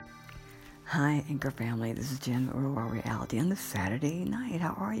Hi, Anchor family. This is Jen with Raw Reality on this Saturday night.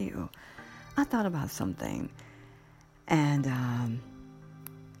 How are you? I thought about something, and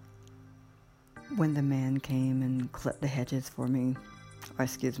when the man came and clipped the hedges for me,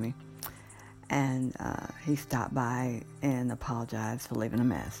 and he stopped by and apologized for leaving a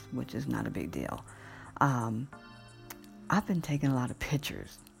mess, which is not a big deal. I've been taking a lot of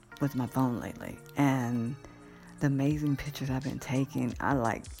pictures with my phone lately, and the amazing pictures I've been taking, I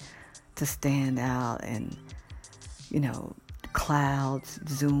like to stand out and, clouds,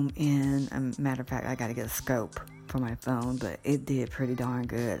 zoom in. Matter of fact, I got to get a scope for my phone, but it did pretty darn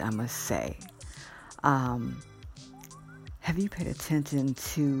good, I must say. Have you paid attention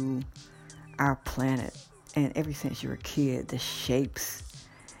to our planet and ever since you were a kid, the shapes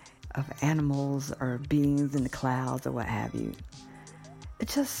of animals or beings in the clouds or what have you?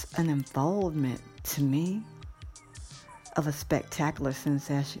 It's just an unfoldment to me of a spectacular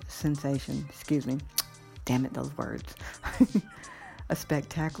sensation, damn it, those words, a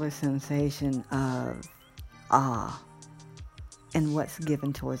spectacular sensation of awe in what's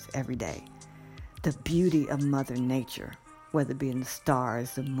given to us every day. The beauty of Mother Nature, whether it be in the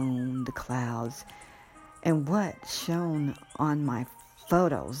stars, the moon, the clouds, and what's shown on my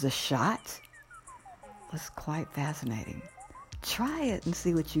photos, the shot, was quite fascinating. Try it and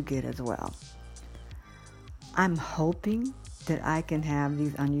see what you get as well. I'm hoping that I can have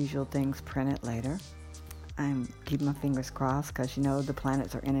these unusual things printed later. I'm keeping my fingers crossed because, the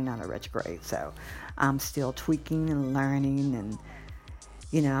planets are in and out of retrograde. So I'm still tweaking and learning and,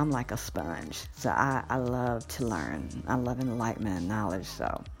 I'm like a sponge. So I love to learn. I love enlightenment and knowledge.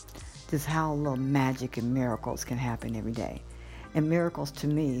 So just how little magic and miracles can happen every day. And miracles to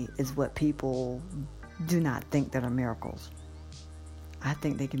me is what people do not think that are miracles. I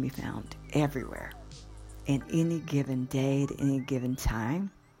think they can be found everywhere. In any given day, at any given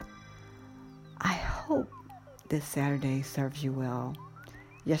time. I hope this Saturday serves you well.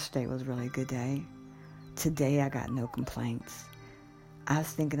 Yesterday was a really good day. Today I got no complaints. I was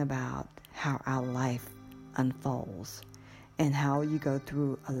thinking about how our life unfolds and how you go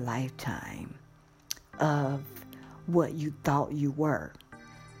through a lifetime of what you thought you were.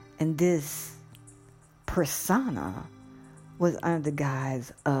 And this persona was under the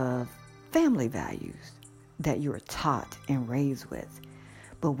guise of family values that you were taught and raised with.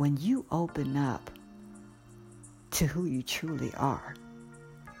 But when you open up to who you truly are,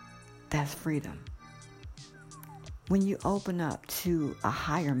 that's freedom. When you open up to a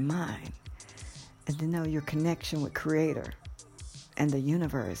higher mind and to know your connection with Creator and the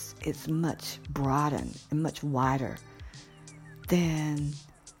universe, it's much broadened and much wider than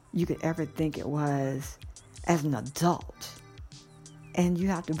you could ever think it was as an adult. And you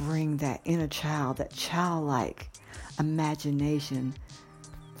have to bring that inner child, that childlike imagination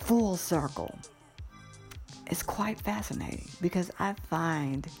full circle. It's quite fascinating because I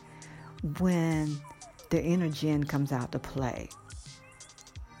find when the inner Jen comes out to play,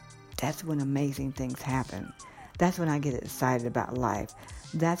 that's when amazing things happen. That's when I get excited about life.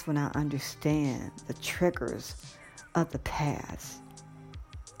 That's when I understand the triggers of the past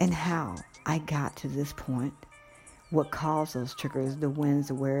and how I got to this point. What caused those triggers, the whens,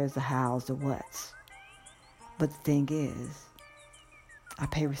 the wheres, the hows, the whats. But the thing is, I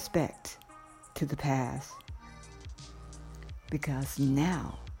pay respect to the past because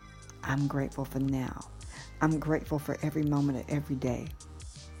now I'm grateful for now. I'm grateful for every moment of every day.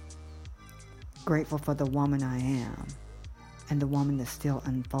 Grateful for the woman I am and the woman that's still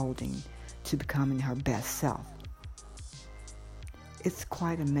unfolding to becoming her best self. It's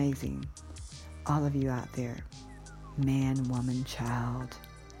quite amazing, all of you out there. Man, woman, child,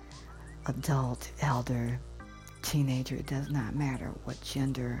 adult, elder, teenager, it does not matter what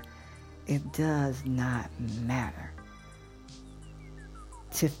gender, it does not matter.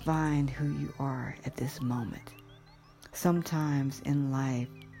 To find who you are at this moment. Sometimes in life,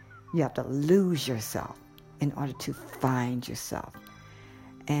 you have to lose yourself in order to find yourself.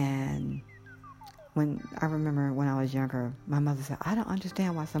 And I remember when I was younger, my mother said, I don't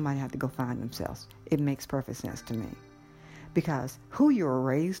understand why somebody have to go find themselves. It makes perfect sense to me. Because who you were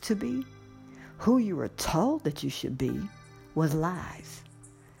raised to be, who you were told that you should be, was lies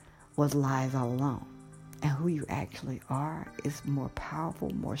all along. And who you actually are is more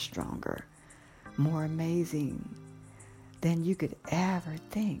powerful, more stronger, more amazing than you could ever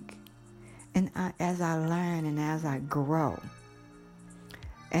think. And as I learn and as I grow,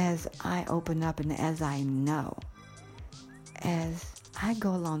 as I open up and as I know, as I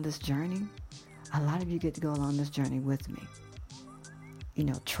go along this journey, a lot of you get to go along this journey with me.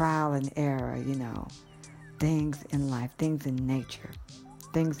 Trial and error, things in life, things in nature.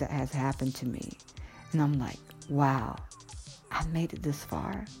 things that has happened to me. And I'm like, wow, I made it this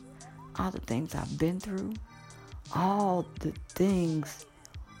far. All the things I've been through, all the things,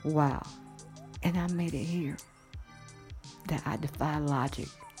 wow. And I made it here. That I defy logic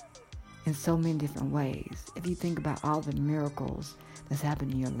in so many different ways. If you think about all the miracles that's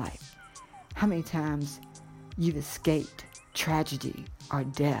happened in your life, how many times you've escaped tragedy or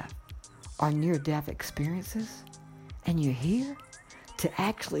death or near-death experiences, and you're here to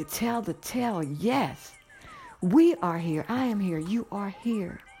actually tell the tale. Yes, we are here. I am here. You are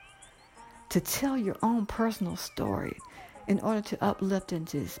here to tell your own personal story in order to uplift and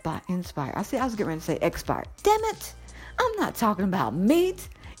to inspire. I was getting ready to say expire. Damn it! I'm not talking about meat.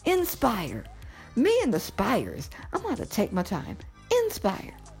 Inspire. Me and the spires. I'm going to take my time.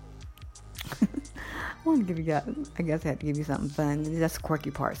 Inspire. I want to give you, I guess I had to give you something fun. That's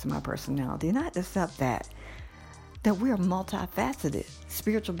quirky parts of my personality. Not just that we're multifaceted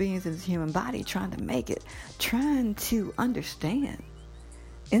spiritual beings in this human body trying to make it, trying to understand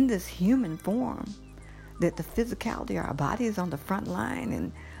in this human form that the physicality of our body is on the front line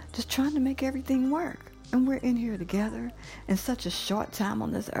and just trying to make everything work. And we're in here together in such a short time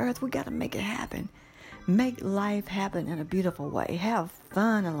on this earth. We got to make it happen. Make life happen in a beautiful way. Have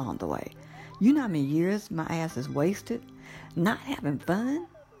fun along the way. You know how many years my ass is wasted not having fun?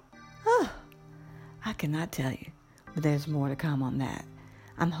 Oh, I cannot tell you. But there's more to come on that.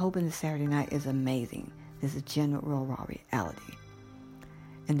 I'm hoping this Saturday night is amazing. This is general raw reality.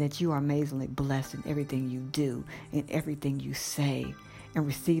 And that you are amazingly blessed in everything you do, in everything you say, and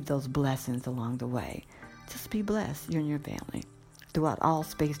receive those blessings along the way. Just be blessed, you and your family, throughout all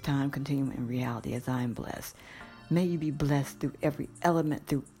space-time continuum and reality as I am blessed. May you be blessed through every element,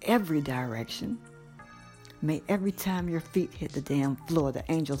 through every direction. May every time your feet hit the damn floor, the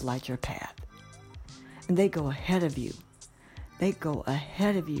angels light your path. And they go ahead of you. They go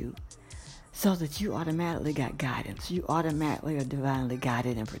ahead of you so that you automatically got guidance. You automatically are divinely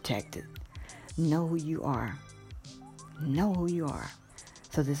guided and protected. Know who you are. Know who you are.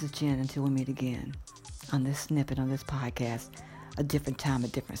 So this is Jen until we meet again on this snippet, on this podcast, a different time, a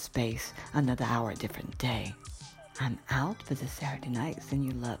different space, another hour, a different day. I'm out for this Saturday night. Send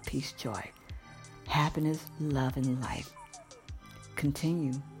you love, peace, joy, happiness, love, and life.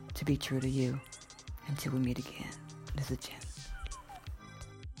 Continue to be true to you until we meet again. This is Jen.